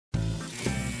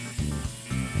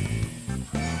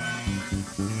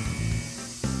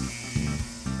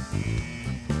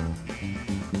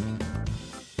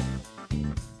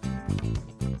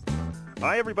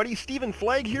Hi everybody,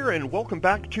 StephenFlagg's here, and welcome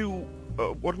back to,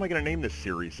 what am I going to name this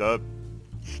series?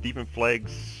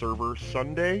 StephenFlagg's Server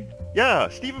Sunday? Yeah,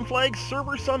 StephenFlagg's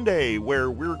Server Sunday, where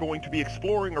we're going to be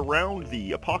exploring around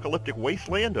the apocalyptic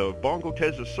wasteland of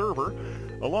Bongotezz's server,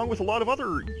 along with a lot of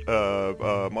other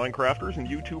Minecrafters and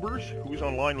YouTubers who's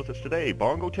online with us today.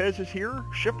 Bongotezz is here,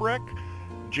 Shipwreck,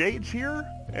 Jade's here,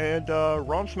 and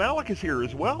Ron Smalik is here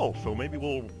as well, so maybe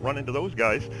we'll run into those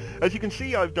guys. As you can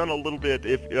see, I've done a little bit.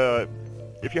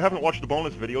 If you haven't watched the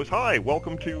bonus videos, hi,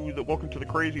 welcome to the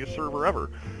craziest server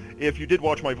ever. If you did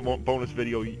watch my bonus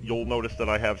video, you'll notice that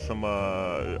I have some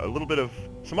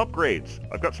some upgrades.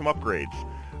 I've got some upgrades.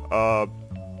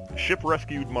 Ship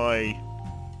rescued my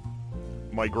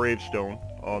gravestone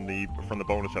from the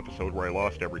bonus episode where I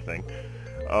lost everything.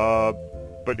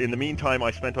 But in the meantime, I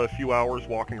spent a few hours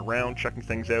walking around, checking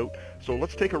things out. So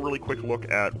let's take a really quick look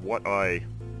at what I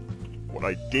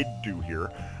did do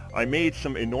here. I made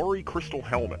some Inori crystal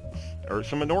helmets, or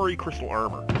some Inori crystal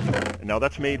armor. Now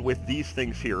that's made with these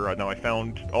things here. Now I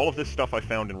found, all of this stuff I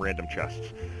found in random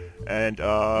chests. And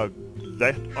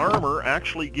that armor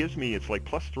actually gives me, it's like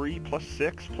 +3,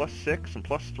 +6, +6, and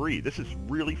 +3. This is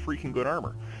really freaking good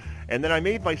armor. And then I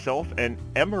made myself an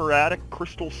emeradic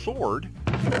crystal sword,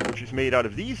 which is made out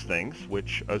of these things,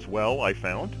 which as well I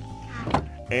found.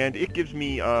 And it gives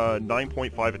me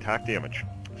 9.5 attack damage.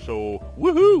 So,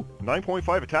 woohoo!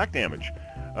 9.5 attack damage.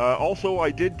 Also, I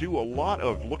did do a lot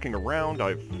of looking around.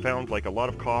 I've found like a lot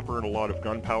of copper and a lot of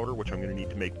gunpowder, which I'm going to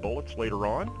need to make bullets later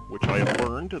on, which I have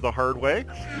learned the hard way.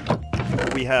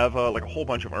 We have like a whole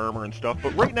bunch of armor and stuff,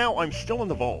 but right now I'm still in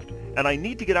the vault, and I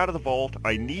need to get out of the vault.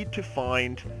 I need to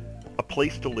find a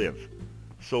place to live.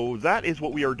 So that is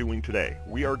what we are doing today.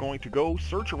 We are going to go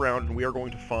search around and we are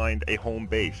going to find a home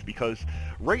base, because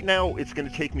right now it's going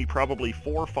to take me probably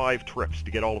 4 or 5 trips to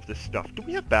get all of this stuff. Do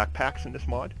we have backpacks in this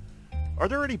mod? Are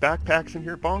there any backpacks in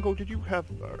here? Bongo, did you have...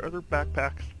 are there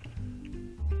backpacks?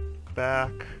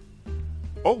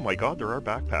 Oh my god, there are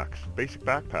backpacks. Basic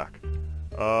backpack.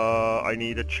 I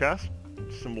need a chest,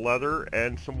 some leather,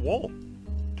 and some wool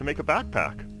to make a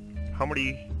backpack. How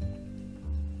many...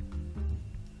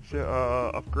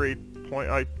 upgrade point...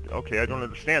 okay, I don't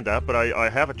understand that, but I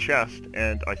have a chest,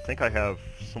 and I think I have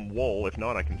some wool. If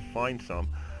not, I can find some.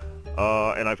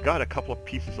 And I've got a couple of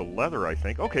pieces of leather, I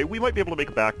think. Okay, we might be able to make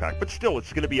a backpack, but still,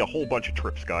 it's going to be a whole bunch of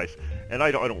trips, guys. And I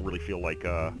don't really feel like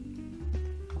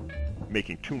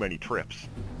making too many trips.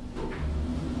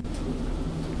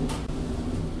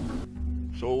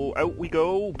 So out we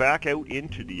go, back out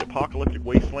into the apocalyptic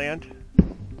wasteland.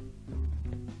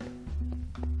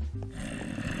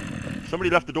 Somebody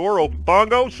left the door open.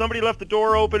 Bongo, somebody left the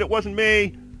door open. It wasn't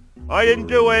me. I didn't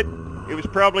do it. It was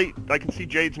probably... I can see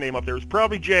Jade's name up there. It was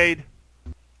probably Jade.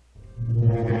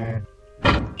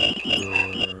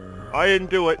 I didn't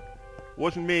do it.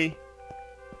 Wasn't me.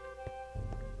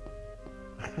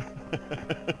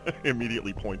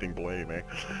 Immediately pointing blame, eh?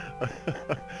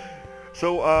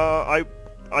 So,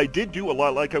 I did do a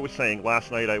lot, like I was saying, last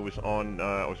night I was on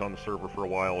the server for a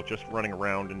while, just running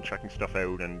around and checking stuff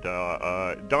out and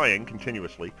dying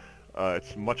continuously.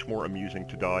 It's much more amusing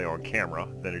to die on camera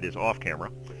than it is off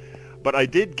camera. But I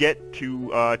did get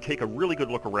to take a really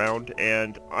good look around,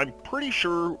 and I'm pretty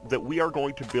sure that we are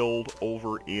going to build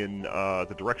over in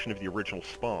the direction of the original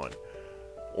spawn.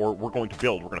 Or we're going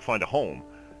to find a home.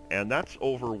 And that's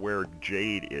over where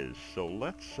Jade is. So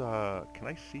let's, can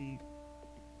I see...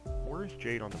 Where is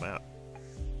Jade on the map?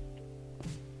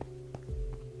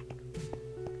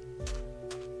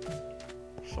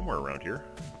 Somewhere around here.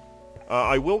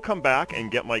 I will come back and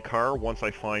get my car once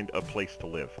I find a place to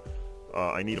live.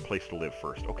 I need a place to live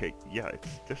first. Okay, yeah,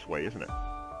 it's this way, isn't it?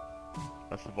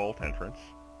 That's the vault entrance.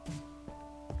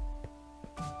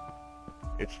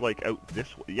 It's like out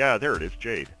this way. Yeah, there it is,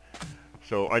 Jade.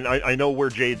 So I know where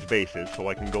Jade's base is, so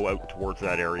I can go out towards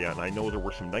that area, and I know there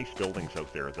were some nice buildings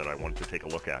out there that I wanted to take a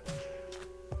look at.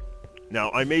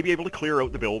 Now, I may be able to clear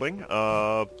out the building.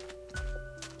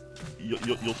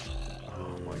 You'll...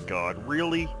 Oh my god,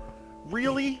 really?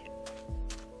 Really?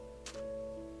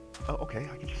 Oh, okay,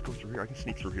 I can just go through here. I can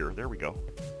sneak through here. There we go.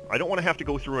 I don't want to have to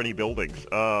go through any buildings.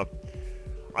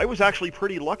 I was actually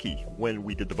pretty lucky when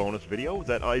we did the bonus video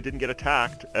that I didn't get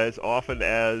attacked as often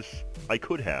as I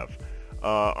could have.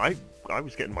 I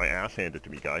was getting my ass handed to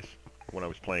me, guys, when I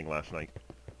was playing last night.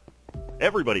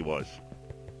 Everybody was.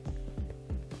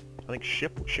 I think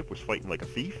Ship was fighting like a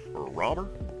thief, or a robber,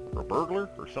 or a burglar,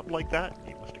 or something like that.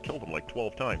 He must have killed him like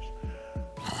 12 times.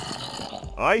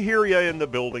 I hear ya in the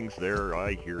buildings there,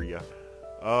 I hear ya.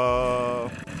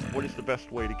 What is the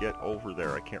best way to get over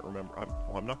there? I can't remember.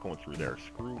 I'm not going through there.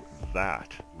 Screw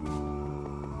that.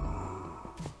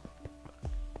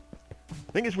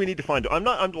 Thing is, we need to find. I'm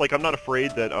not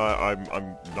afraid that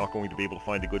I'm not going to be able to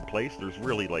find a good place. There's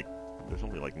only like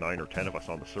 9 or 10 of us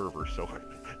on the server, so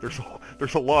there's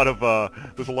a lot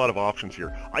of options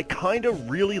here. I kind of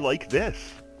really like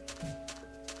this,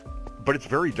 but it's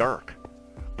very dark.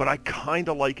 But I kind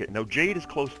of like it. Now Jade is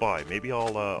close by. Maybe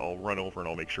I'll run over and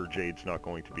I'll make sure Jade's not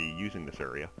going to be using this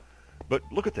area. But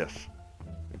look at this.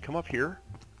 Come up here,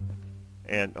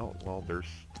 and oh well, there's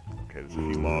a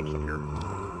few mobs up here.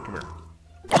 Come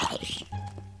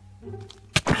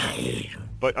here.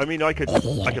 But I mean, I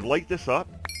could light this up.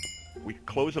 We could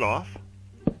close it off,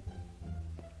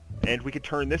 and we could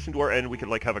turn this into our, and we could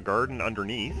like have a garden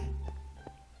underneath.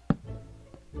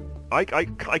 I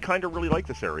kind of really like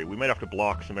this area. We might have to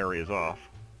block some areas off.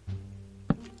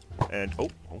 And oh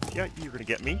yeah, you're gonna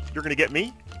get me. You're gonna get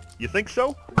me. You think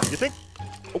so? You think?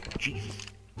 Oh Jesus!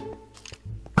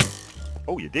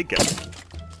 Oh, you did get me.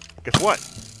 Guess what?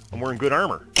 I'm wearing good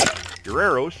armor. Your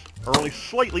arrows are only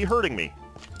slightly hurting me.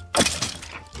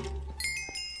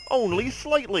 Only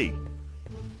slightly.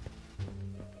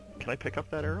 Can I pick up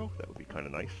that arrow? That would be kind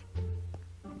of nice.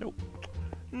 Nope.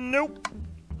 Nope.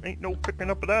 Ain't no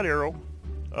picking up of that arrow.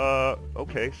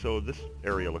 Okay, so this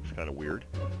area looks kind of weird.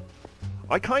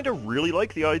 I kind of really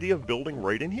like the idea of building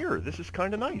right in here. This is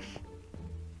kind of nice.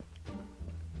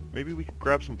 Maybe we could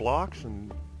grab some blocks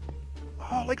and...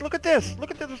 Oh, like, look at this!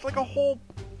 Look at this! There's like a whole...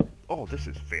 Oh, this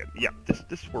is fan... Yeah, this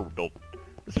is where we're building.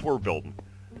 This is where we're building.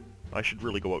 I should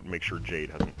really go out and make sure Jade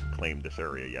hasn't claimed this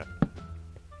area yet.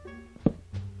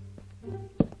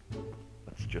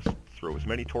 Let's just throw as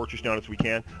many torches down as we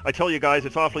can. I tell you guys,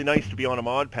 it's awfully nice to be on a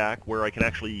mod pack where I can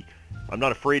actually... I'm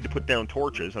not afraid to put down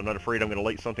torches. I'm not afraid I'm going to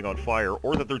light something on fire,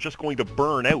 or that they're just going to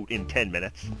burn out in 10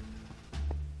 minutes.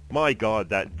 My god,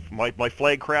 that... My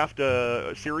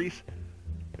FlaggCraft series,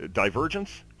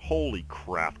 Divergence, holy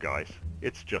crap, guys.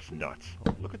 It's just nuts.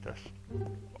 Oh, look at this.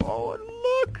 Oh, and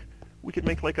look! We could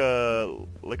make like a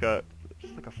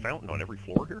fountain on every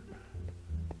floor here.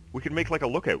 We could make like a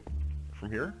lookout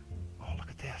from here. Oh, look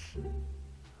at this.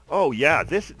 Oh yeah,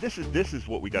 this is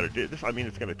what we got to do. This, I mean,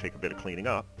 it's going to take a bit of cleaning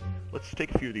up. Let's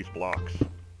take a few of these blocks.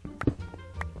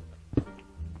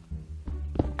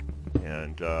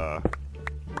 And I'm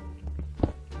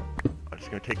just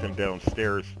going to take them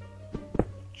downstairs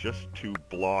just to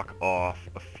block off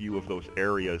a few of those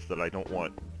areas that I don't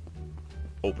want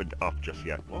opened up just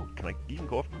yet. Whoa, can I even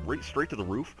go up right straight to the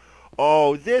roof?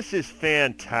 Oh, this is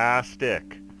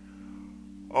fantastic.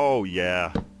 Oh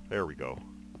yeah, there we go.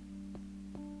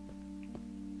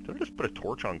 Did I just put a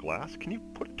torch on glass? Can you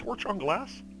put a torch on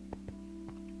glass?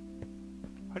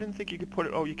 I didn't think you could put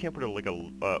it. Oh, you can't put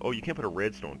oh, you can't put a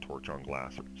redstone torch on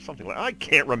glass or something like. I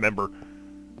can't remember.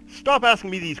 Stop asking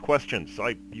me these questions.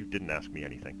 You didn't ask me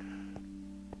anything.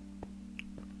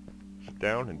 So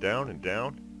down and down and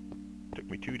down. Took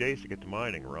me 2 days to get to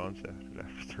mining, Ron said,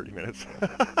 after 30 minutes.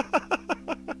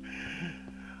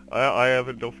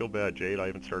 Don't feel bad, Jade, I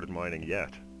haven't started mining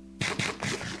yet.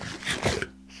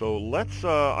 So let's,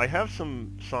 I have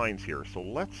some signs here, so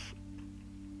let's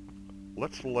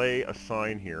lay a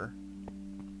sign here,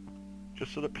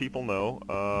 just so that people know,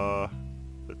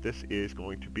 that this is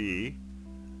going to be,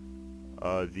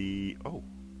 oh,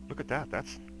 look at that,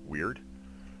 that's weird.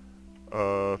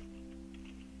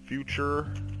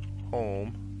 Future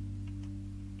home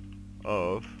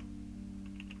of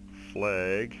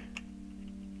Flag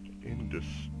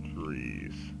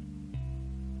Industries.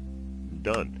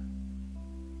 Done.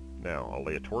 Now I'll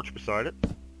lay a torch beside it,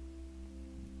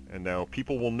 and now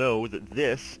people will know that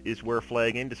this is where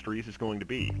Flag Industries is going to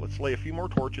be. Let's lay a few more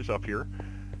torches up here,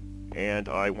 and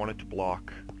I wanted to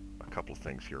block a couple of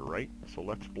things here, right? So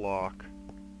let's block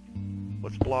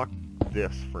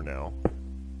this for now.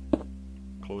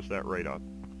 Close that right up.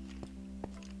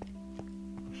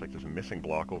 Looks like there's a missing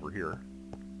block over here.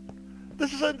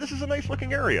 This is a nice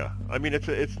looking area. I mean,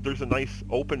 there's a nice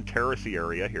open terracey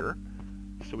area here,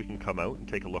 so we can come out and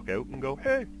take a look out and go,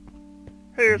 hey,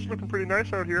 it's looking pretty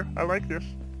nice out here. I like this.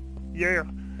 Yeah.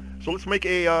 So let's make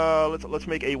a let's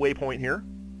make a waypoint here.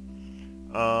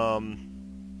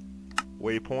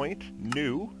 Waypoint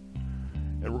new,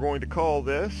 and we're going to call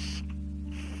this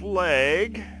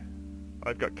Flag.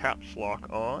 I've got caps lock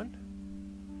on.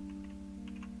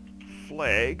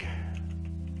 Flag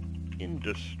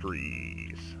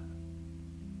Industries.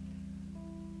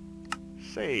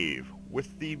 Save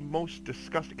with the most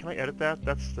disgusting. Can I edit that?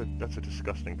 That's a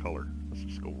disgusting color. Let's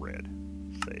just go red.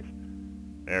 Save.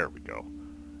 There we go.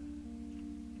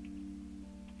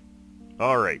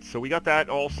 All right, so we got that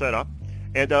all set up,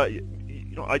 and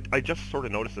you know, I just sort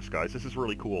of noticed this, guys. This is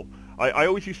really cool. I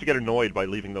always used to get annoyed by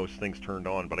leaving those things turned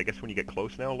on, but I guess when you get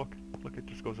close now, look, it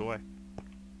just goes away.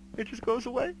 It just goes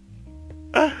away.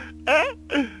 Yeah,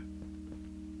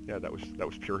 that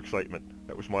was pure excitement.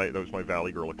 That was my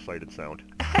Valley Girl excited sound.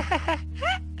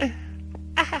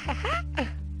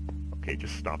 Okay,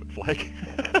 just stop it, Flag.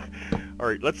 All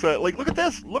right, let's like look at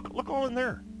this. Look all in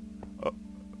there.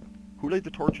 Who laid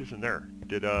the torches in there?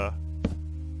 Did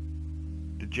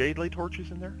Jade lay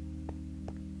torches in there?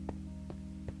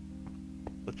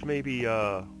 Let's maybe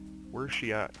where's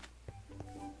she at?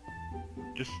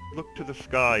 Just look to the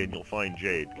sky and you'll find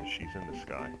Jade, because she's in the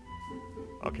sky.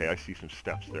 Okay, I see some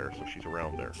steps there, so she's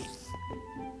around there.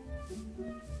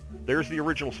 There's the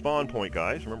original spawn point,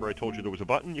 guys. Remember I told you there was a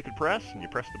button you could press, and you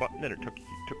pressed the button and it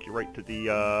took you right to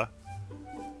the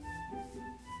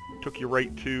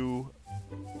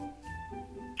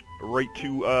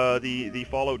the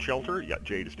fallout shelter. Yeah,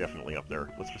 Jade is definitely up there.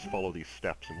 Let's just follow these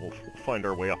steps and we'll find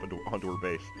our way up onto her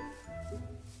base.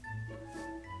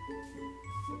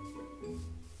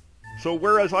 So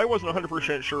whereas I wasn't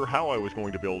 100% sure how I was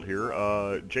going to build here,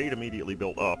 Jade immediately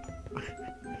built up.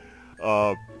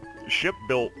 Ship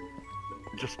built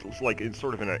just like in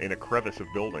sort of in a crevice of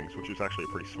buildings, which is actually a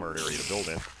pretty smart area to build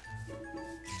in.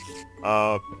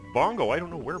 Bongo, I don't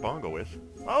know where Bongo is.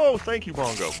 Oh, thank you,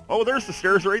 Bongo. Oh, there's the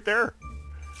stairs right there.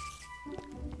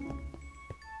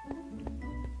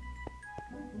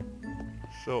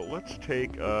 So let's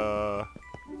take, oh,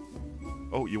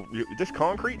 this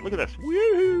concrete? Look at this.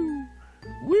 Woohoo!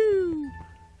 Woo!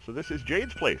 So this is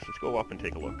Jade's place. Let's go up and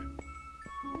take a look.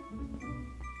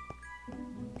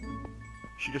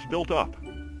 She just built up.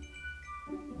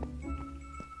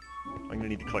 I'm going to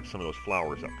need to collect some of those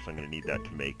flowers up, because I'm going to need that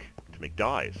to make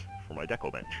dyes for my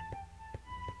deco bench.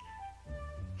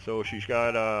 So she's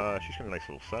got a nice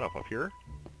little setup up here.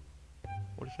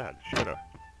 What is that? She's got a...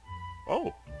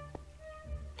 Oh!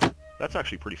 That's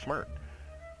actually pretty smart.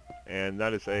 And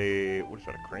that is a... What is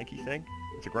that, a cranky thing?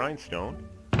 It's a grindstone.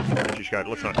 And she's got...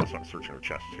 Let's not search in her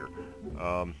chests here.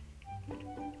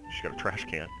 She's got a trash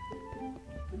can.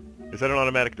 Is that an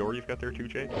automatic door you've got there too,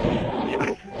 Jade?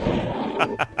 Yeah.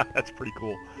 That's pretty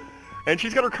cool. And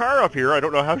she's got her car up here. I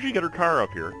don't know how she got her car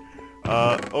up here.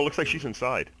 Oh, looks like she's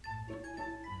inside.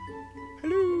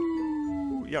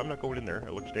 Hello! Yeah, I'm not going in there.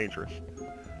 It looks dangerous.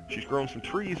 She's grown some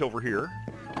trees over here.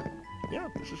 Yeah,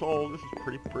 this is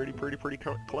pretty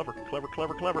clever.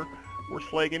 Where's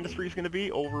Flag Industries going to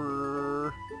be?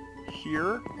 Over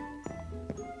here?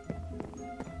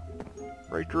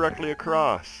 Right directly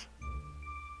across.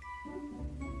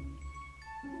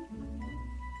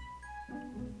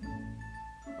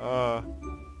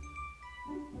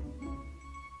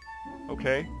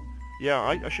 Okay. Yeah,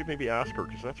 I should maybe ask her,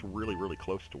 because that's really, really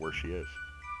close to where she is.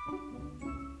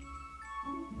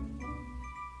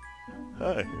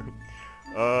 Hi.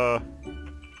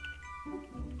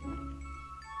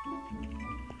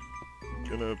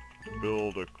 Gonna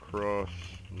build across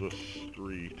the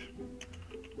street,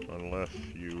 unless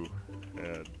you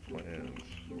had plans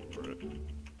for it.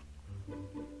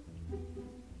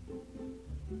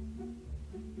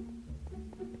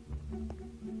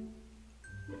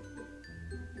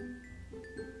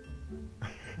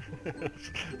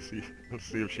 Let's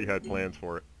see if she had plans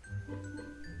for it.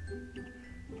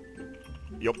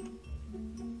 Yep.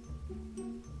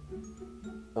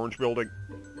 Orange building.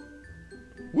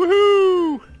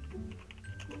 Woohoo!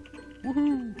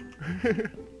 Woohoo!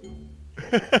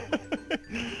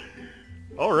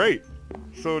 Alright.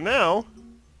 So now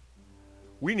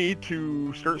we need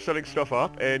to start setting stuff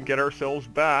up and get ourselves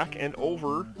back and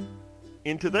over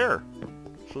into there.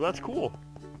 So that's cool.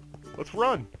 Let's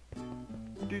run.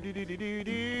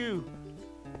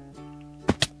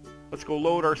 Let's go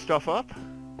load our stuff up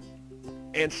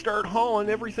and start hauling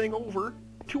everything over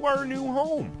to our new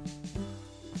home.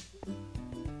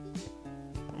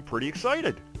 I'm pretty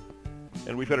excited.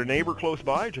 And we've got a neighbor close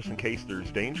by, just in case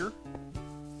there's danger.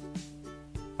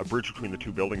 A bridge between the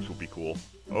two buildings would be cool.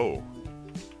 Oh.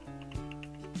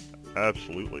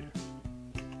 Absolutely.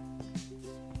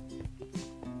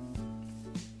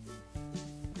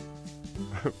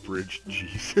 Bridge,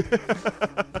 jeez.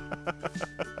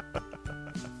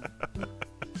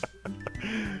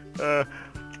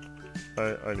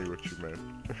 I knew what you meant.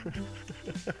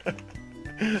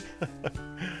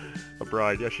 A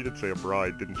bride. Yeah, she did say a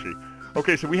bride, didn't she?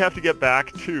 Okay, so we have to get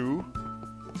back to...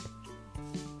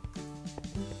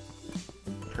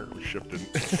 Apparently ship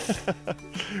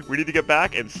didn't. We need to get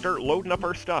back and start loading up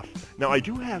our stuff. Now, I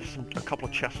do have a couple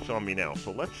of chests on me now,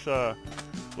 so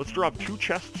let's drop 2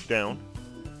 chests down,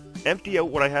 empty out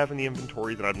what I have in the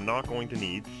inventory that I'm not going to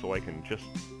need, so I can just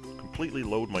completely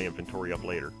load my inventory up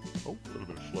later. Oh, a little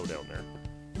bit of slowdown there.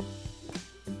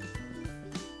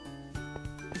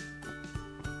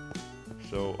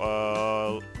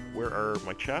 So, where are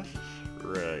my chests?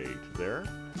 Right there.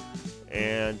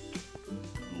 And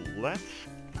let's...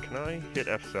 Can I hit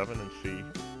F7 and see?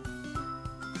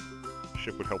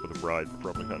 Ship would help with a bride, but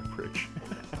probably not a bridge.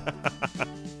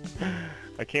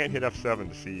 I can't hit F7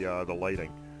 to see the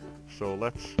lighting. So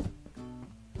let's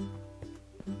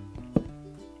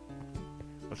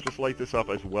just light this up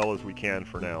as well as we can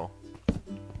for now.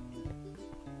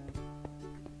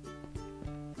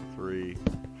 3,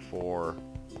 4.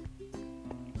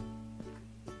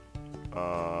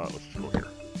 Let's just go here.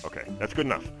 Okay, that's good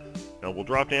enough. Now we'll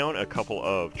drop down a couple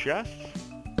of chests.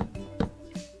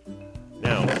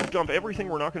 Now, let's dump everything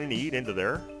we're not going to need into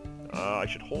there. I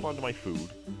should hold on to my food.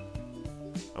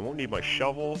 I won't need my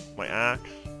shovel, my axe,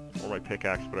 or my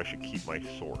pickaxe, but I should keep my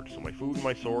sword. So my food and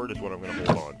my sword is what I'm going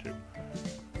to hold on to.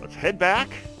 Let's head back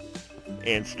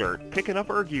and start picking up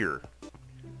our gear.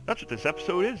 That's what this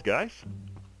episode is, guys.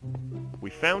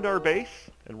 We found our base,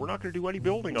 and we're not going to do any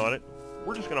building on it.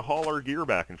 We're just going to haul our gear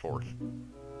back and forth.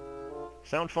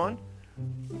 Sound fun?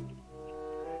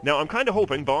 Now, I'm kind of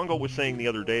hoping, Bongo was saying the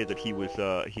other day that he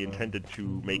intended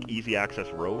to make easy access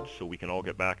roads so we can all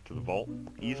get back to the vault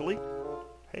easily.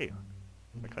 Hey,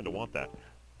 I kind of want that.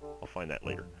 I'll find that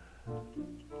later.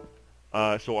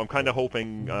 So I'm kind of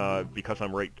hoping, because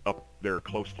I'm right up there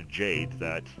close to Jade,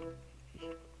 that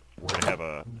we're going to have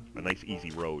a nice easy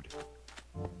road.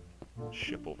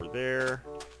 Ship over there.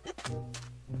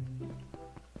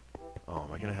 Oh,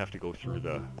 am I going to have to go through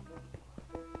the...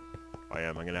 I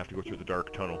am. I'm going to have to go through the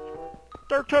dark tunnel.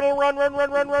 Dark tunnel, run, run,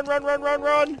 run, run, run, run, run, run,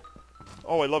 run!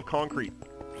 Oh, I love concrete.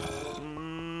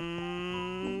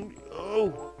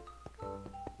 Oh!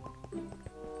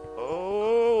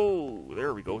 Oh!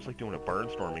 There we go. It's like doing a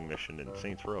barnstorming mission in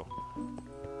Saints Row.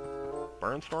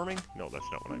 Barnstorming? No, that's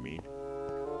not what I mean.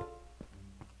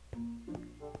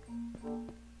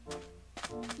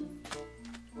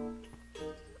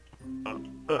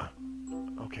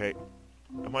 Okay.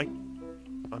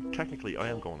 Technically, I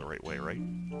am going the right way, right?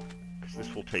 Because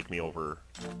this will take me over...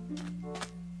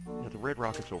 Yeah, the red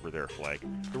rocket's over there, Flag.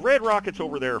 The red rocket's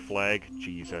over there, Flag.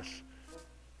 Jesus.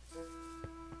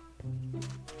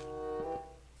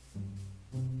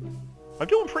 I'm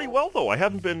doing pretty well, though. I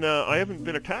haven't been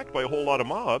attacked by a whole lot of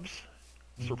mobs,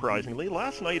 surprisingly.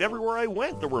 Last night, everywhere I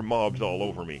went, there were mobs all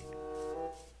over me.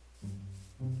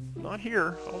 Not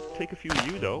here. I'll take a few of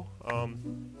you, though.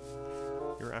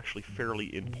 You're actually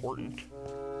fairly important.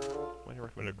 Might I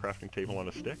recommend a crafting table on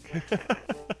a stick?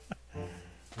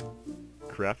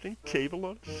 Crafting table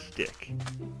on a stick.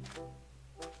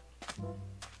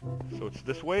 So it's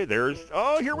this way. There's...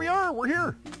 Oh, here we are! We're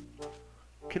here!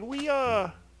 Can we,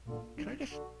 can I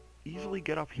just easily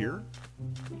get up here?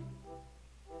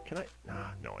 Can I...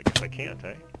 no, I guess I can't,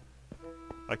 eh?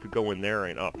 I could go in there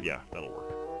and up. Yeah, that'll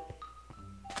work.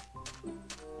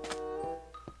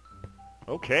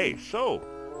 Okay, so...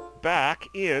 Back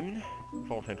in...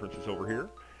 Vault entrance is over here.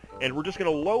 And we're just going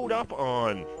to load up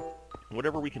on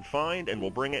whatever we can find, and we'll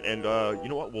bring it, and, you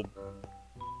know what? We'll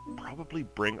probably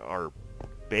bring our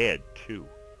bed, too.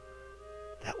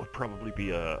 That would probably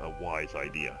be a wise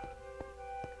idea.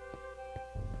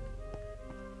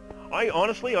 I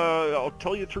honestly, I'll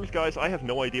tell you the truth, guys, I have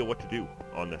no idea what to do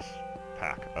on this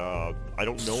pack. I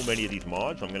don't know many of these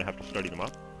mods. I'm going to have to study them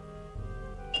up.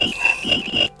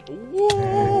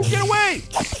 Whoa! Get away!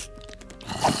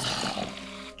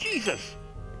 Jesus!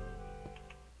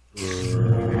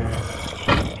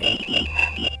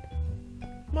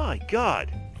 My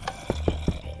God!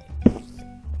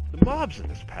 The mobs in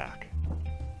this pack.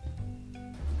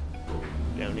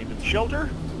 Down into the shelter.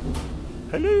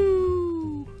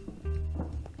 Hello!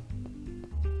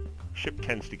 Ship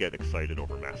tends to get excited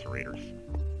over macerators.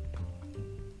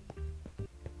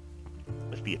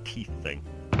 Must be a teeth thing.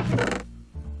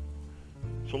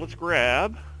 So let's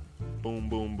grab... Boom,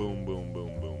 boom, boom, boom,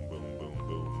 boom, boom, boom, boom,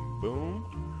 boom, boom.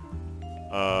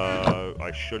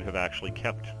 I should have actually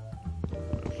kept...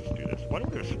 Let's just do this. Why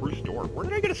don't we get a spruce door? Where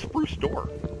did I get a spruce door?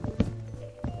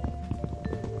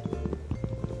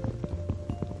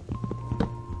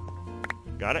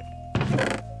 Got it?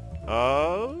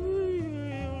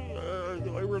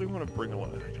 Do I really want to bring a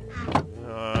lot of...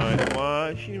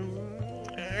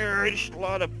 just a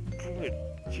lot of...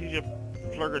 She's a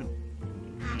flirting...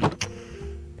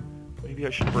 Maybe I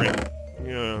should bring...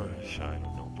 Yeah, I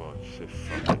don't know about this.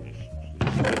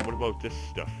 What about this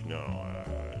stuff? No,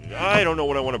 I don't know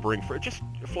what I want to bring for... Just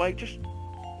a flag, just...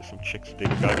 Some chicks dig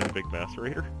a guy with a big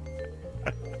macerator.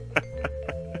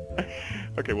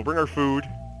 Okay, we'll bring our food.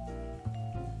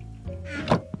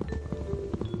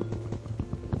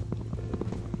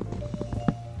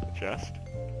 Chest.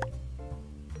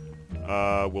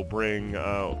 We'll bring...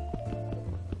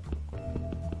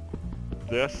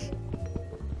 this.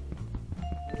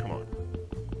 Come on.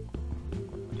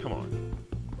 Come on.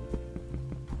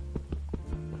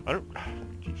 I don't...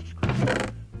 Jesus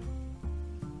Christ.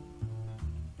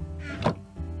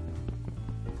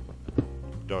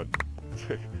 Done.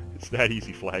 It's that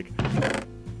easy, Flag.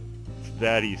 It's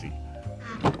that easy.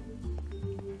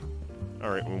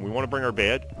 Alright, when we want to bring our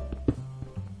bed.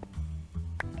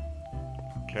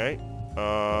 Okay.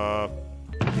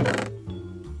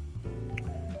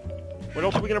 What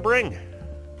else are we going to bring?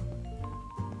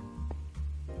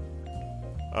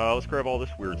 Let's grab all this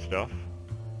weird stuff.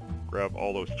 Grab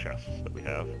all those chests that we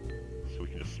have. So we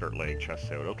can just start laying chests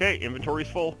out. Okay, inventory's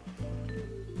full.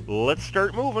 Let's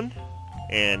start moving.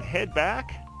 And head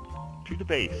back to the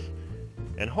base.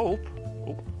 And hope...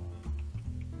 Oh,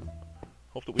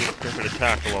 hope that we don't get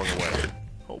attacked along the way.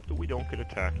 Hope that we don't get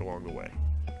attacked along the way.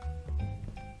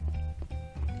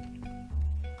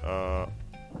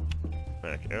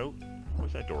 Back out.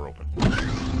 Why's that door open?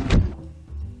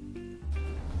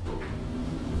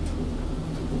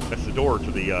 That's the door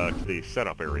to the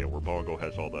setup area where Bongo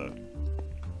has all the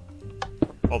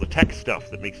tech stuff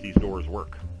that makes these doors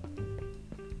work.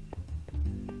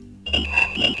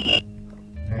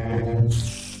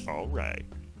 All right.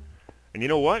 And you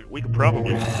know what? We could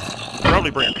probably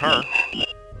bring a car.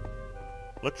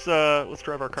 Let's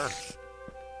drive our car.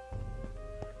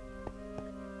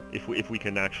 If we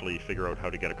can actually figure out how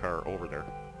to get a car over there.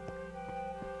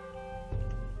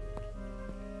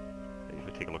 Maybe if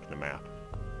I take a look at the map.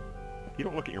 You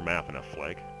don't look at your map enough,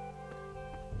 Flag.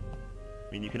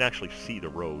 I mean, you can actually see the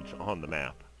roads on the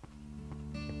map.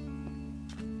 And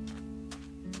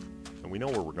we know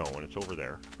where we're going. It's over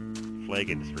there. Flag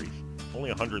Industries. Only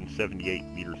 178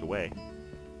 meters away.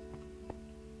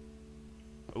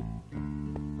 Oh.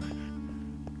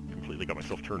 Completely got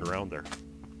myself turned around there.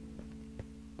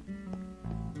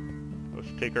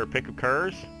 Let's take our pick of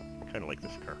cars. Kind of like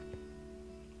this car.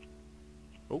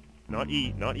 Oh, not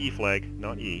E. Not E, Flag.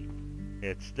 Not E.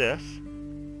 It's this.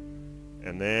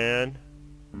 And then...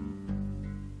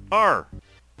 R.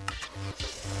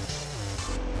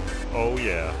 Oh,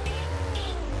 yeah.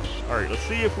 Alright, let's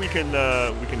see if we can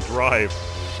drive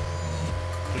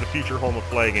to the future home of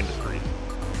Flag Industries.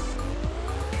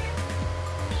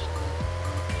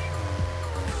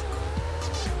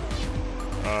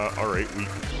 Alright, we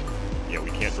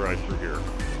can't drive through here.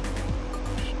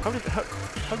 How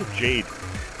did Jade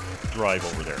drive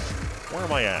over there? Where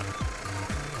am I at?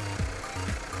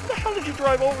 How the hell did you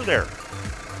drive over there?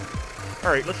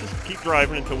 Alright, let's just keep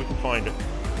driving until we can find it.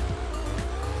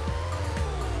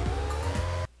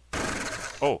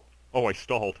 Oh, I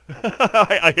stalled.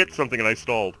 I hit something and I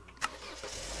stalled.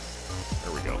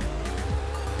 There we go.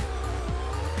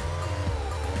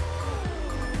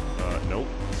 Nope.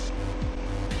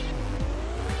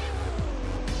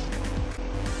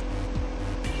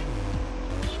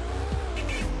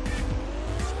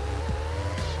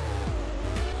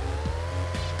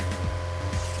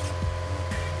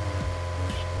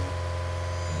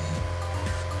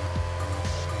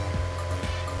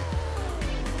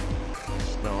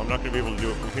 I'm not going to be able to do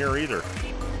it from here either.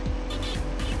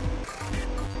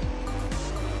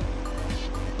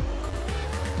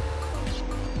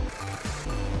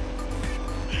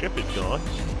 Ship is gone. I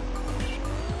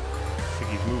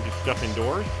think he's moved his stuff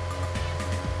indoors.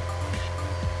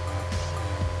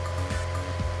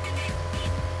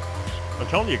 I'm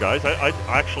telling you guys, I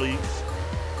actually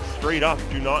straight up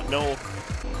do not know...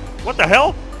 What the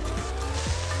hell?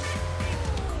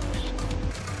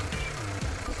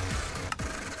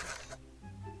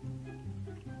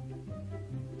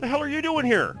 What the hell are you doing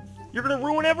here? You're gonna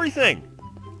ruin everything!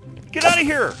 Get out of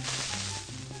here!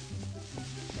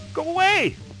 Go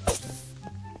away!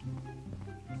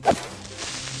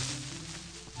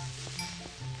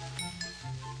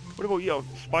 What about you,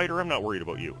 Spider? I'm not worried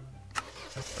about you.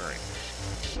 Alright.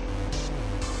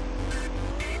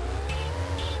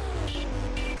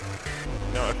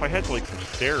 Now, if I had like some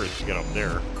stairs to get up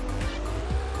there...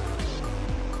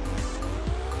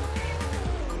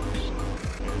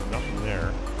 There's nothing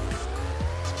there.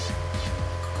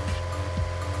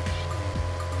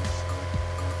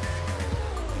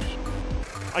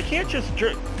 I can't just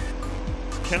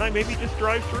Can I maybe just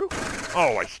drive through?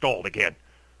 Oh, I stalled again.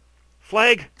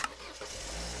 Flag!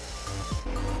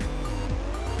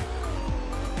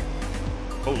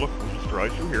 Oh, look, we'll just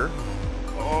drive through here.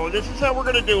 Oh, this is how we're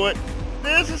gonna do it.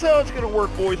 This is how it's gonna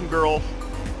work, boys and girls.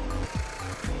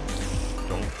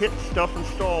 Don't hit stuff and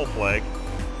stall, Flag.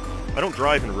 I don't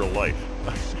drive in real life.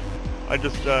 I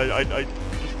just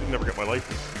never get my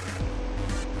license.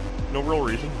 No real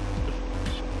reason. Just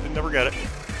never get it.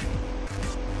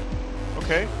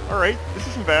 Okay, alright, this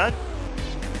isn't bad.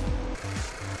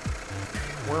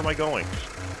 Where am I going?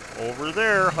 Over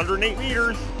there, 108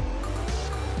 meters.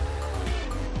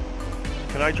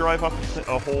 Can I drive up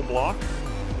a whole block?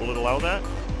 Will it allow that?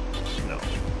 No.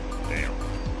 Damn.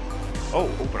 Oh,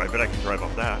 but I bet I can drive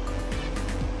up that.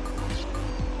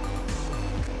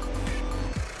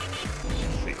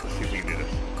 Let's see if we can do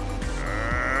this.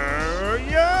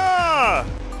 Yeah!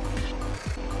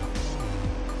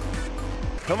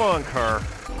 Come on, car.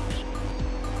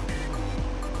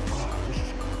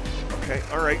 Okay,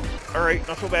 alright,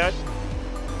 not so bad.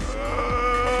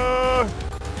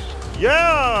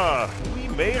 Yeah! We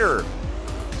made her!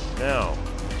 Now,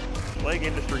 Flag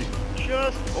Industries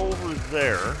just over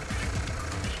there.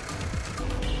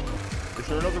 Is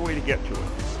there another way to get to it?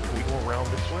 Can we go around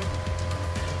this way?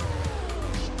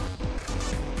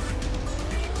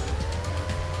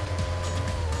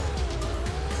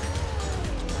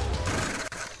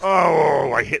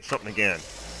 Oh, I hit something again.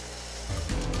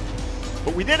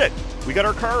 But we did it! We got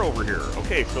our car over here.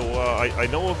 Okay, so I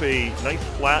know of a nice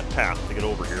flat path to get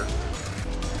over here.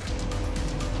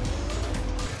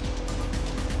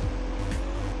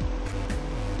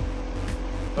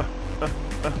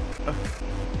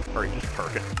 Alright, just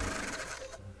park it.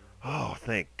 Oh,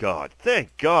 thank God.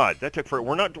 Thank God! That took for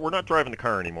we're not driving the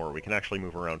car anymore. We can actually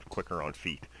move around quicker on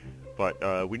feet.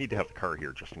 But we need to have the car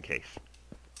here just in case.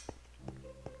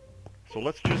 So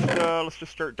let's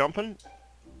just start dumping.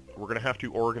 We're going to have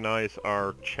to organize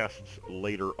our chests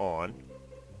later on.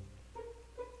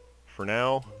 For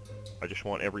now, I just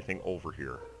want everything over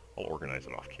here. I'll organize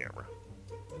it off camera.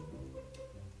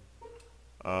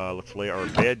 Let's lay our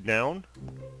bed down.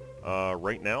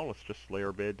 Right now, let's just lay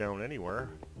our bed down anywhere.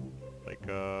 Like,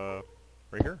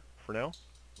 right here, for now.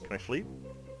 Can I sleep?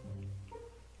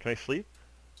 Can I sleep?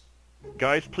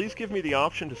 Guys, please give me the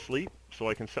option to sleep so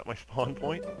I can set my spawn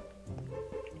point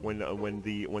when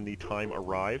the time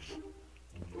arrives.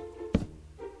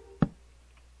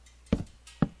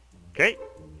 Okay,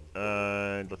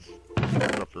 and let's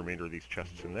put up the remainder of these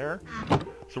chests in there.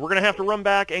 So we're gonna have to run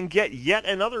back and get yet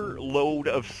another load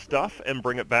of stuff and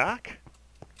bring it back.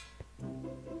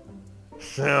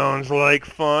 Sounds like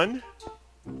fun.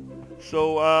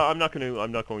 So I'm not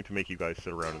going to make you guys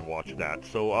sit around and watch that.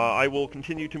 So I will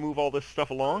continue to move all this stuff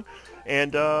along,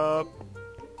 and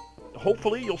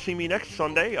hopefully you'll see me next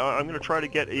Sunday. I'm going to try to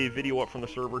get a video up from the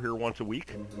server here once a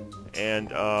week, and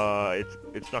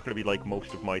it's not going to be like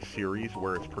most of my series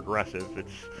where it's progressive.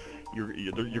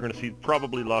 You're going to see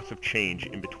probably lots of change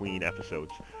in between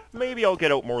episodes. Maybe I'll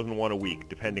get out more than one a week,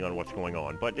 depending on what's going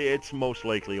on, but it's most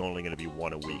likely only going to be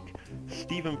one a week.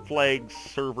 StephenFlagg's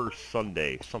server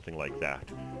Sunday, something like that.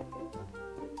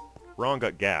 Ron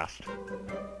got gassed.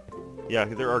 Yeah,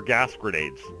 there are gas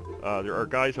grenades. There are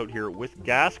guys out here with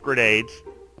gas grenades.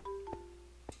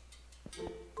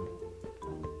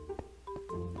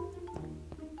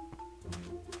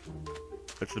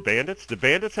 It's the bandits? The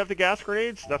bandits have the gas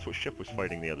grenades? That's what Ship was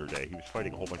fighting the other day. He was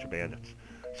fighting a whole bunch of bandits.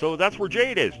 So that's where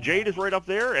Jade is. Jade is right up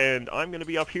there, and I'm going to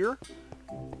be up here.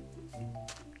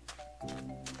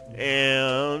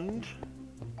 And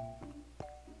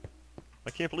I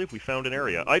can't believe we found an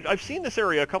area. I've seen this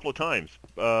area a couple of times.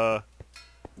 Oh,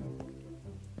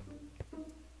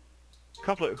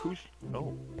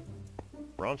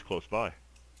 Ron's close by.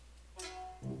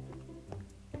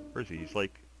 Where is he? He's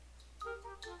like,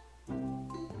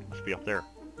 must be up there.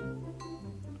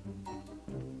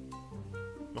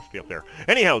 Must be up there.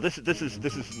 Anyhow, this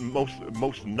is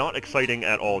most not exciting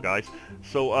at all, guys.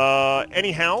 So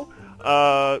anyhow,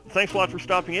 thanks a lot for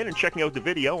stopping in and checking out the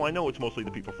video. I know it's mostly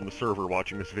the people from the server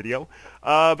watching this video,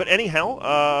 but anyhow,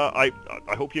 I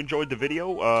hope you enjoyed the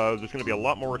video. There's going to be a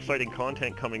lot more exciting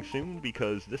content coming soon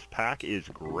because this pack is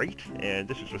great, and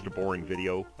this is just a boring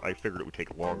video. I figured it would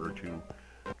take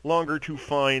longer to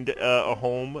find a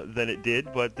home than it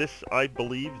did, but I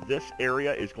believe this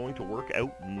area is going to work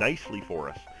out nicely for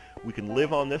us. We can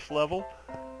live on this level,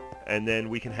 and then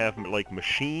we can have like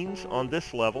machines on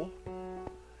this level,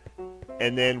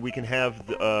 and then we can have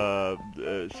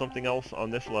something else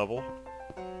on this level,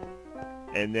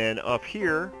 and then up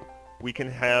here we can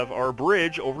have our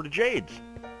bridge over to Jade's.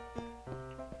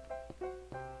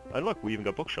 And look, we even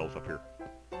got bookshelves up here.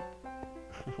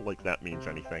 Like that means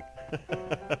anything.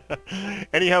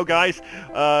 Anyhow, guys,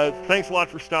 thanks a lot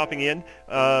for stopping in.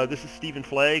 This is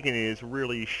StephenFlagg in his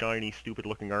really shiny,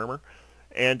 stupid-looking armor.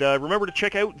 And remember to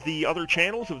check out the other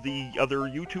channels of the other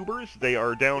YouTubers. They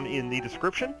are down in the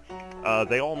description.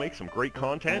 They all make some great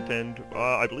content, and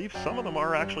I believe some of them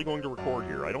are actually going to record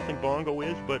here. I don't think Bongo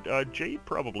is, but Jade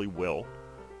probably will.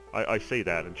 I say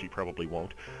that, and she probably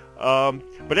won't.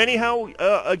 But anyhow,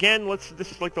 again,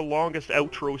 this is like the longest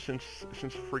outro since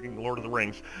frigging Lord of the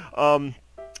Rings.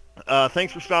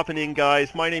 Thanks for stopping in,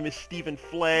 guys. My name is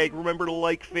StephenFlagg. Remember to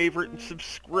like, favorite, and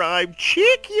subscribe.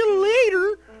 Check you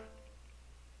later!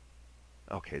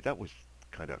 Okay, that was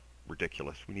kind of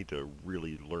ridiculous. We need to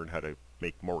really learn how to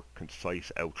make more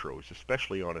concise outros,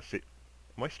 especially on a...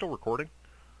 Am I still recording?